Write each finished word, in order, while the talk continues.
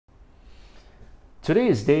Today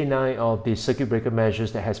is day 9 of the circuit breaker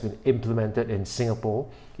measures that has been implemented in Singapore.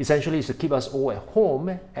 Essentially, it's to keep us all at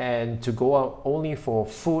home and to go out only for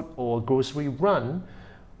food or grocery run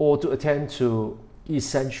or to attend to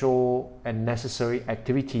essential and necessary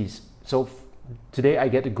activities. So today I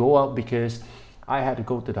get to go out because I had to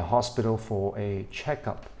go to the hospital for a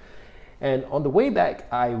checkup. And on the way back,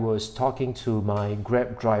 I was talking to my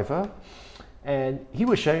Grab driver, and he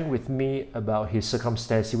was sharing with me about his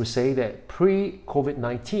circumstance. He was saying that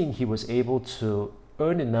pre-COVID-19, he was able to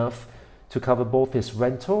earn enough to cover both his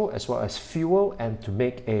rental as well as fuel and to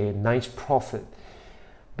make a nice profit.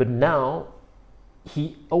 But now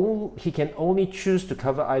he can only choose to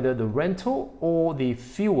cover either the rental or the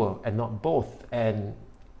fuel and not both. And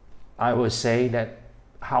I was saying that,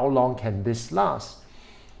 how long can this last?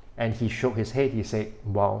 And he shook his head. He said,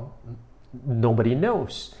 well, nobody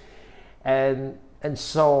knows. And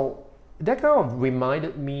so that kind of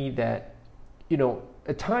reminded me that, you know,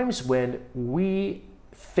 at times when we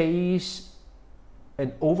face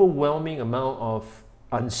an overwhelming amount of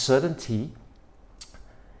uncertainty,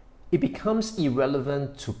 it becomes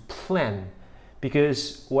irrelevant to plan,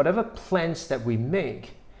 because whatever plans that we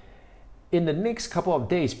make in the next couple of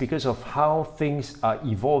days, because of how things are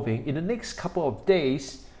evolving, in the next couple of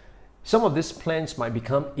days, some of these plans might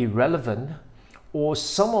become irrelevant, or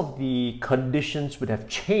some of the conditions would have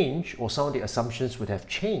changed, or some of the assumptions would have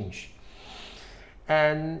changed.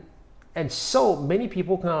 And so many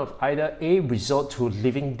people kind of either resort to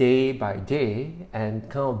living day by day and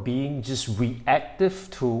kind of being just reactive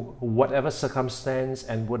to whatever circumstance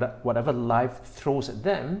and whatever life throws at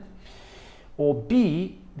them, or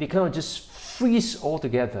B, they kind of just freeze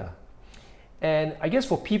altogether. And I guess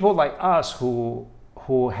for people like us who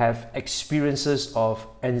have experiences of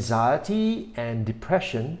anxiety and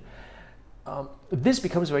depression, this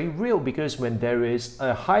becomes very real, because when there is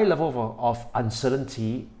a high level of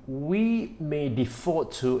uncertainty, we may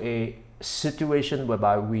default to a situation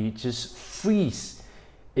whereby we just freeze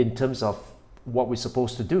in terms of what we're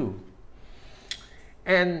supposed to do.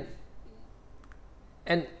 And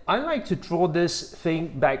I like to draw this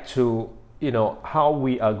thing back to, you know, how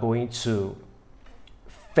we are going to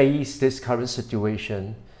face this current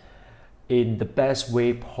situation in the best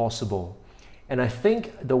way possible. And I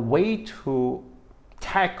think the way to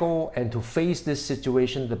tackle and to face this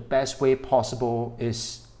situation the best way possible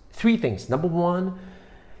is 3 things. Number 1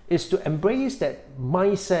 is to embrace that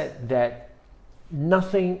mindset that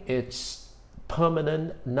nothing is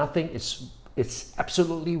permanent, nothing is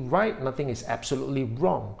absolutely right, nothing is absolutely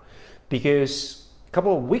wrong. Because a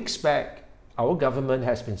couple of weeks back, our government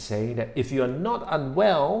has been saying that if you are not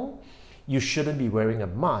unwell, you shouldn't be wearing a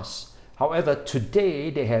mask. However,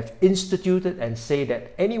 today they have instituted and say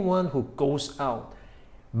that anyone who goes out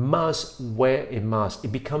must wear a mask.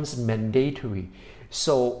 It becomes mandatory.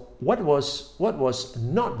 So what was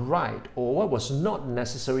not right, or what was not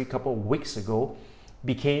necessary a couple of weeks ago,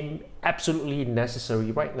 became absolutely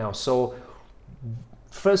necessary right now. So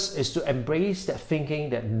first is to embrace that thinking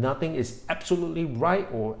that nothing is absolutely right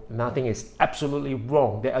or nothing is absolutely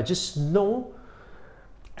wrong. There are just no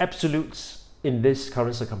absolutes in this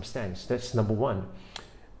current circumstance. That's number 1.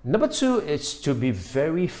 Number 2 is to be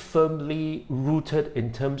very firmly rooted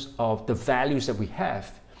in terms of the values that we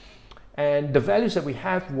have. And the values that we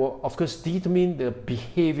have will, of course, determine the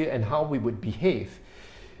behavior and how we would behave.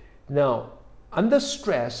 Now, under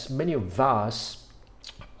stress, many of us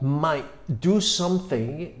might do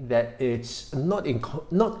something that is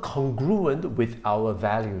not congruent with our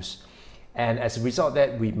values, and as a result of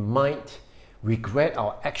that, we might regret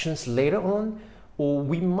our actions later on, or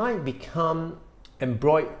we might become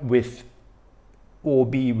embroiled with or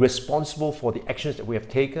be responsible for the actions that we have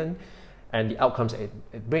taken and the outcomes that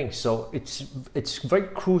it brings. So it's very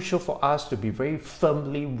crucial for us to be very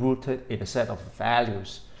firmly rooted in a set of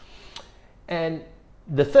values. And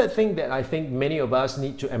the third thing that I think many of us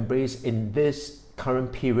need to embrace in this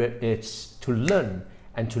current period is to learn,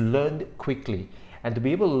 and to learn quickly, and to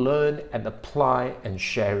be able to learn and apply and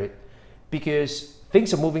share it. Because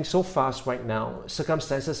things are moving so fast right now,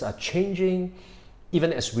 circumstances are changing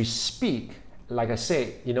even as we speak. Like I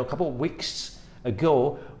said, you know, a couple of weeks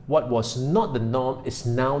ago, what was not the norm is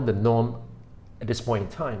now the norm at this point in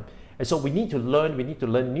time. And so we need to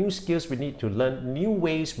learn new skills, we need to learn new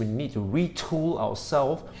ways, we need to retool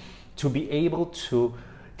ourselves to be able to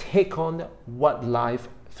take on what life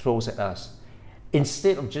throws at us,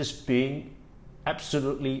 instead of just being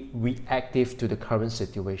absolutely reactive to the current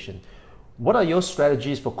situation. What are your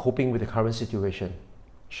strategies for coping with the current situation?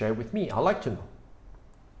 Share it with me. I'd like to know.